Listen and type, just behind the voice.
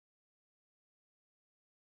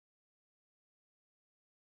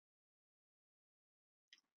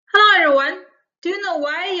Hello everyone. Do you know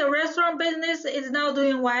why your restaurant business is not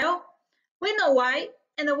doing well? We know why,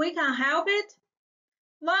 and we can help it.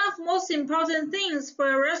 One of the most important things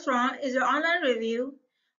for a restaurant is your online review.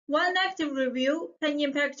 One negative review can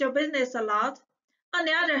impact your business a lot. On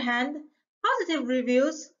the other hand, positive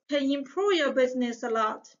reviews can improve your business a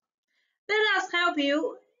lot. Let us help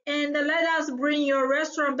you and let us bring your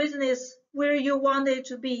restaurant business where you want it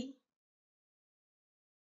to be.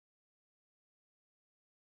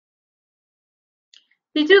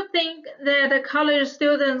 Did you think that college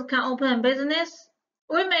students can open a business?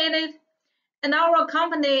 We made it, and our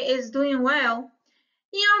company is doing well.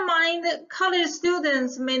 In your mind, college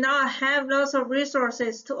students may not have lots of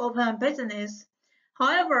resources to open a business.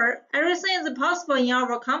 However, everything is possible in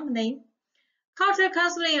our company. Culture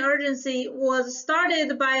Counseling Agency was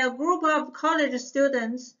started by a group of college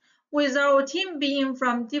students, with our team being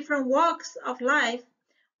from different walks of life.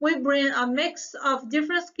 We bring a mix of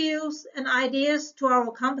different skills and ideas to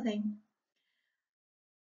our company.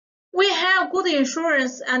 We have good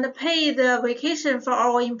insurance and paid vacation for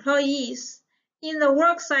our employees. In the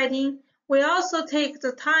work setting, we also take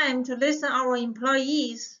the time to listen to our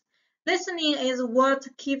employees. Listening is what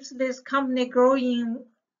keeps this company growing.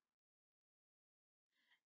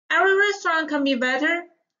 Every restaurant can be better,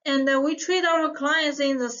 and we treat our clients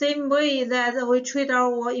in the same way that we treat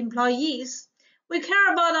our employees. We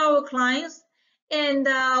care about our clients, and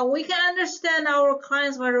we can understand our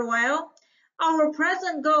clients very well. Our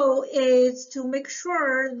present goal is to make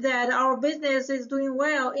sure that our business is doing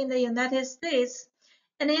well in the United States,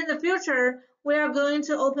 and in the future, we are going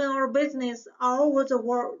to open our business all over the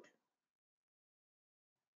world.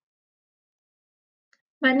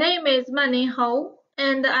 My name is Manlin,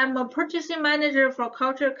 and I'm a purchasing manager for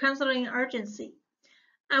Culture Counseling Agency.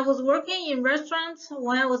 I was working in restaurants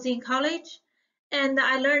when I was in college, and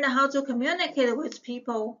I learned how to communicate with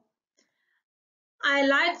people. I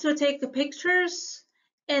like to take pictures,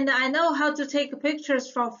 and I know how to take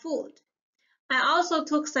pictures for food. I also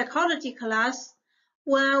took psychology class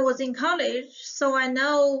when I was in college, so I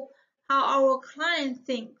know how our client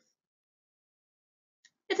thinks.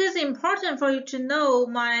 It is important for you to know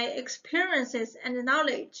my experiences and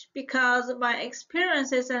knowledge because my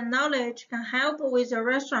experiences and knowledge can help with your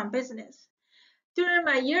restaurant business. During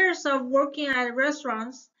my years of working at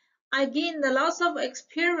restaurants, I gained lots of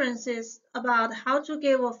experiences about how to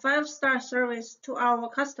give a five-star service to our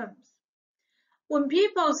customers. When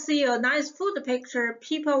people see a nice food picture,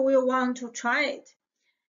 people will want to try it.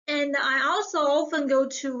 And I also often go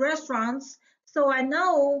to restaurants, so I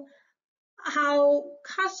know how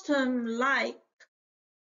custom like.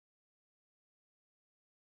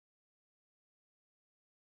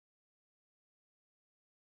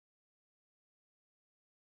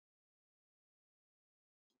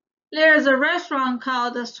 There's a restaurant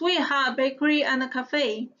called the Sweetheart Bakery and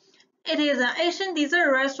Cafe. It is an Asian dessert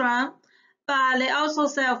restaurant, but they also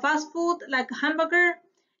sell fast food like hamburger,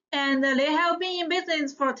 and they have been in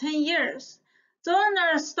business for 10 years. The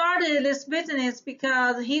owner started this business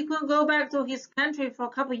because he couldn't go back to his country for a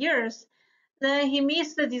couple years. Then he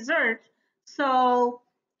missed the dessert, so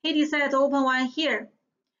he decided to open one here.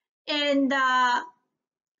 And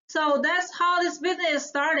so that's how this business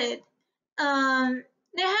started. Um,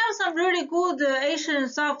 they have some really good Asian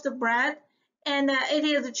soft bread, and it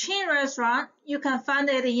is a chain restaurant. You can find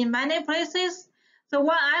it in many places. The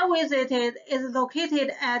one I visited is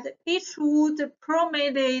located at Beechwood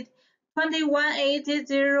Promenade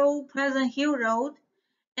 2180 Pleasant Hill Road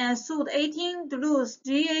and Suite 18 Duluth,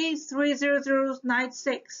 GA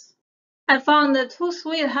 30096. I found the two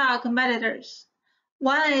sweetheart competitors.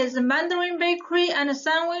 One is Mandarin Bakery and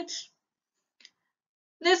Sandwich.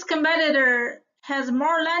 This competitor has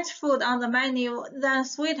more lunch food on the menu than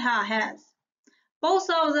Sweetheart has. Both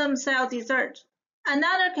of them sell dessert.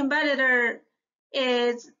 Another competitor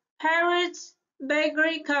is Paris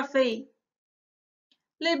Bakery Cafe.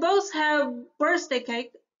 They both have birthday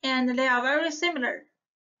cake and they are very similar.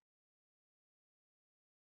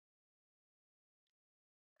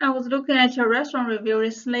 I was looking at your restaurant review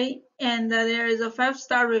recently, and there is a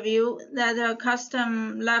 5-star review that a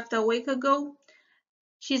customer left a week ago.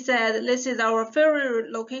 She said, "This is our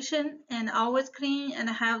favorite location and always clean and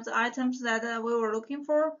have the items that we were looking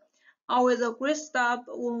for. Always a great stop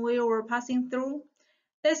when we were passing through.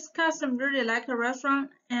 This customer really like the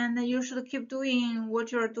restaurant and you should keep doing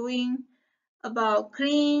what you're doing about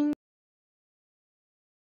clean."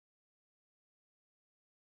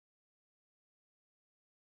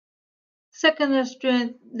 Second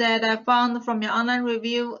strength that I found from your online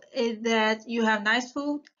review is that you have nice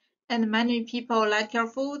food and many people like your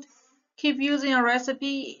food. Keep using a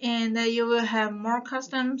recipe and you will have more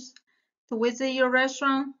customers to visit your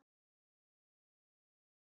restaurant.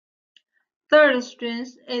 Third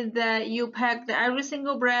strength is that you packed every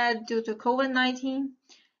single bread due to COVID-19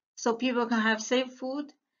 so people can have safe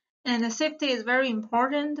food. And safety is very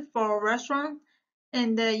important for a restaurant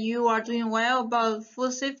and you are doing well about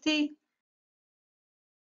food safety.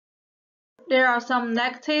 There are some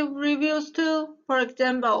negative reviews too. For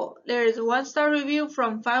example, there is one-star review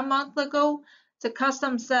from 5 months ago. The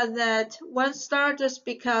customer said that one star just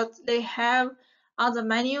because they have on the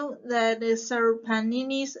menu that they serve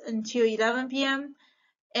paninis until 11 p.m.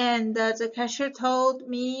 And the cashier told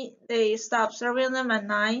me they stopped serving them at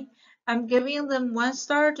 9. I'm giving them one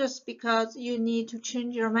star just because you need to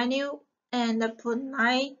change your menu and put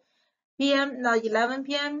 9 p.m. not 11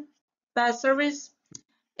 p.m. Bad service.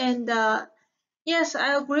 And yes,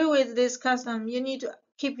 I agree with this custom. You need to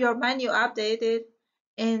keep your menu updated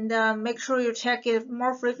and make sure you check it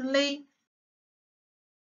more frequently.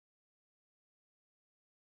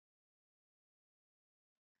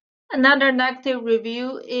 Another negative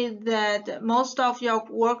review is that most of your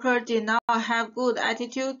workers did not have good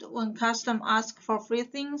attitude when customers ask for free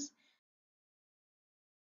things.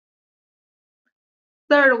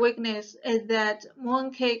 Third weakness is that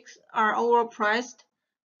mooncakes are overpriced.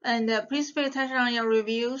 And please pay attention on your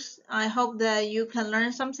reviews. I hope that you can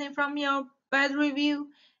learn something from your bad review.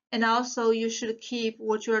 And also you should keep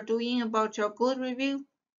what you are doing about your good review.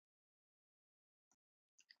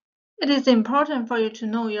 It is important for you to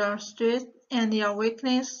know your strength and your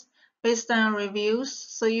weakness based on reviews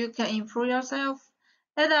so you can improve yourself.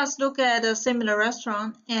 Let us look at a similar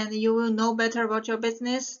restaurant and you will know better about your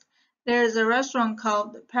business. There is a restaurant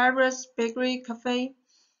called Paris Bakery Cafe.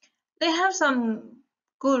 They have some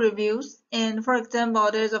good reviews, and for example,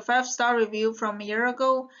 there's a 5-star review from a year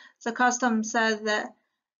ago. The customer said that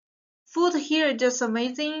food here is just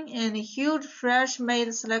amazing and a huge fresh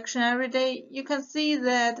made selection every day. You can see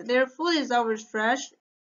that their food is always fresh.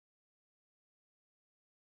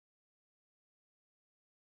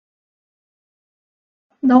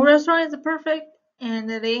 No restaurant is perfect, and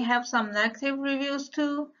they have some negative reviews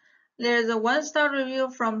too. There's a 1-star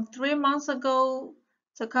review from 3 months ago.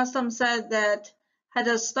 The customer said that had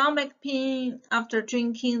a stomach pain after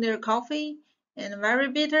drinking their coffee and very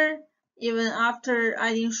bitter, even after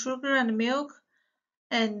adding sugar and milk,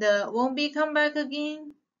 and won't be come back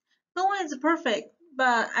again. No one is perfect,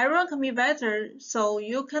 but everyone can be better, so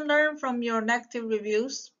you can learn from your negative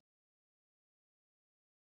reviews.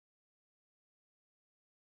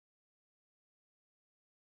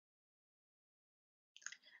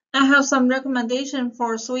 I have some recommendation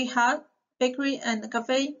for Sweetheart Bakery and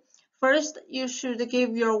Cafe. First, you should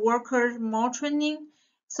give your workers more training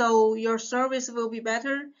so your service will be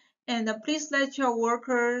better. And please let your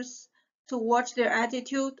workers to watch their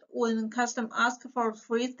attitude when customers ask for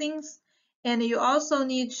free things. And you also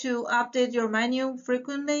need to update your menu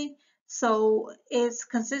frequently so it's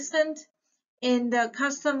consistent and the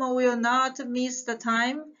customer will not miss the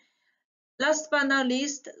time. Last but not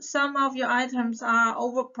least, some of your items are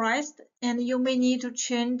overpriced and you may need to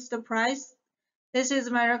change the price. This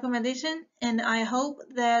is my recommendation and I hope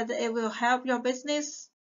that it will help your business.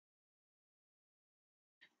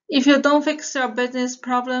 If you don't fix your business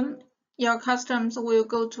problem, your customers will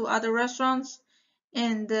go to other restaurants.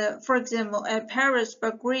 And for example, at Paris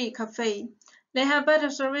Bakery Cafe, they have better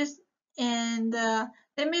service and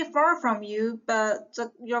they may far from you, but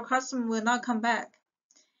your customer will not come back.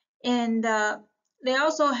 And they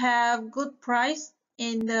also have good price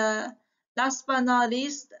and last but not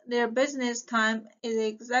least their business time is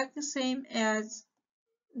exactly the same as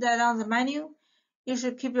that on the menu. You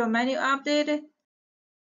should keep your menu updated.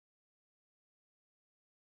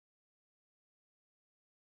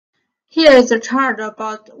 Here is a chart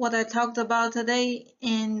about what I talked about today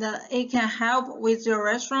and it can help with your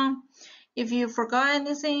restaurant. If you forgot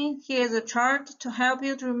anything, here is a chart to help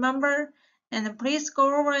you to remember and please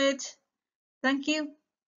go over it. Thank you.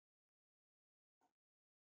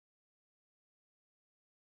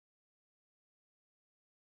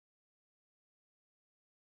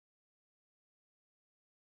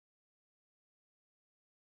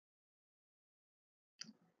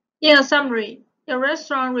 In a summary, your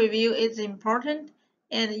restaurant review is important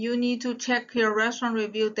and you need to check your restaurant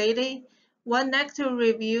review daily. One negative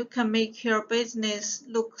review can make your business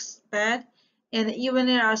look bad, and even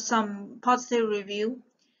there are some positive reviews.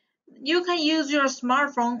 You can use your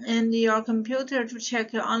smartphone and your computer to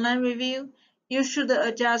check your online review. You should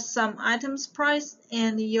adjust some items price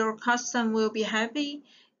and your customer will be happy.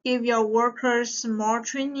 Give your workers more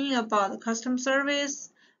training about customer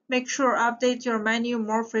service. make sure update your menu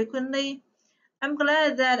more frequently. I'm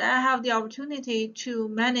glad that I have the opportunity to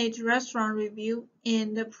manage restaurant review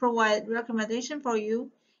and provide recommendation for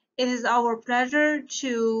you. It is our pleasure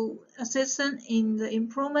to assist in the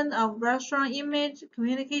improvement of restaurant image,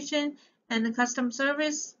 communication, and customer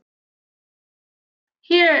service.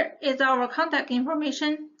 Here is our contact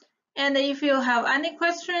information, and if you have any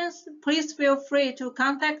questions, please feel free to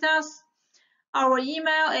contact us. Our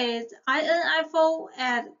email is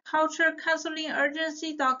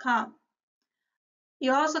info@culturecounselingagency.com.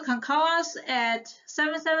 You also can call us at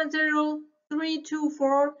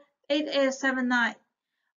 770-324-8879.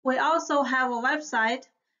 We also have a website,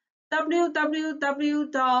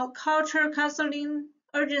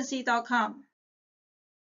 www.culturecounselingagency.com.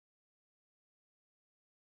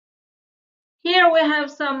 Here we have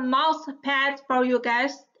some mouse pads for you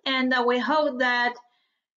guys, and we hope that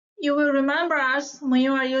you will remember us when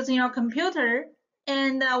you are using your computer,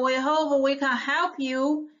 and we hope we can help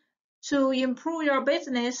you to improve your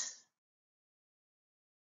business.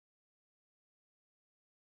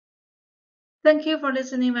 Thank you for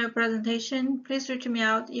listening to my presentation. Please reach me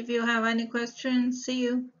out if you have any questions. See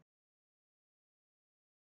you.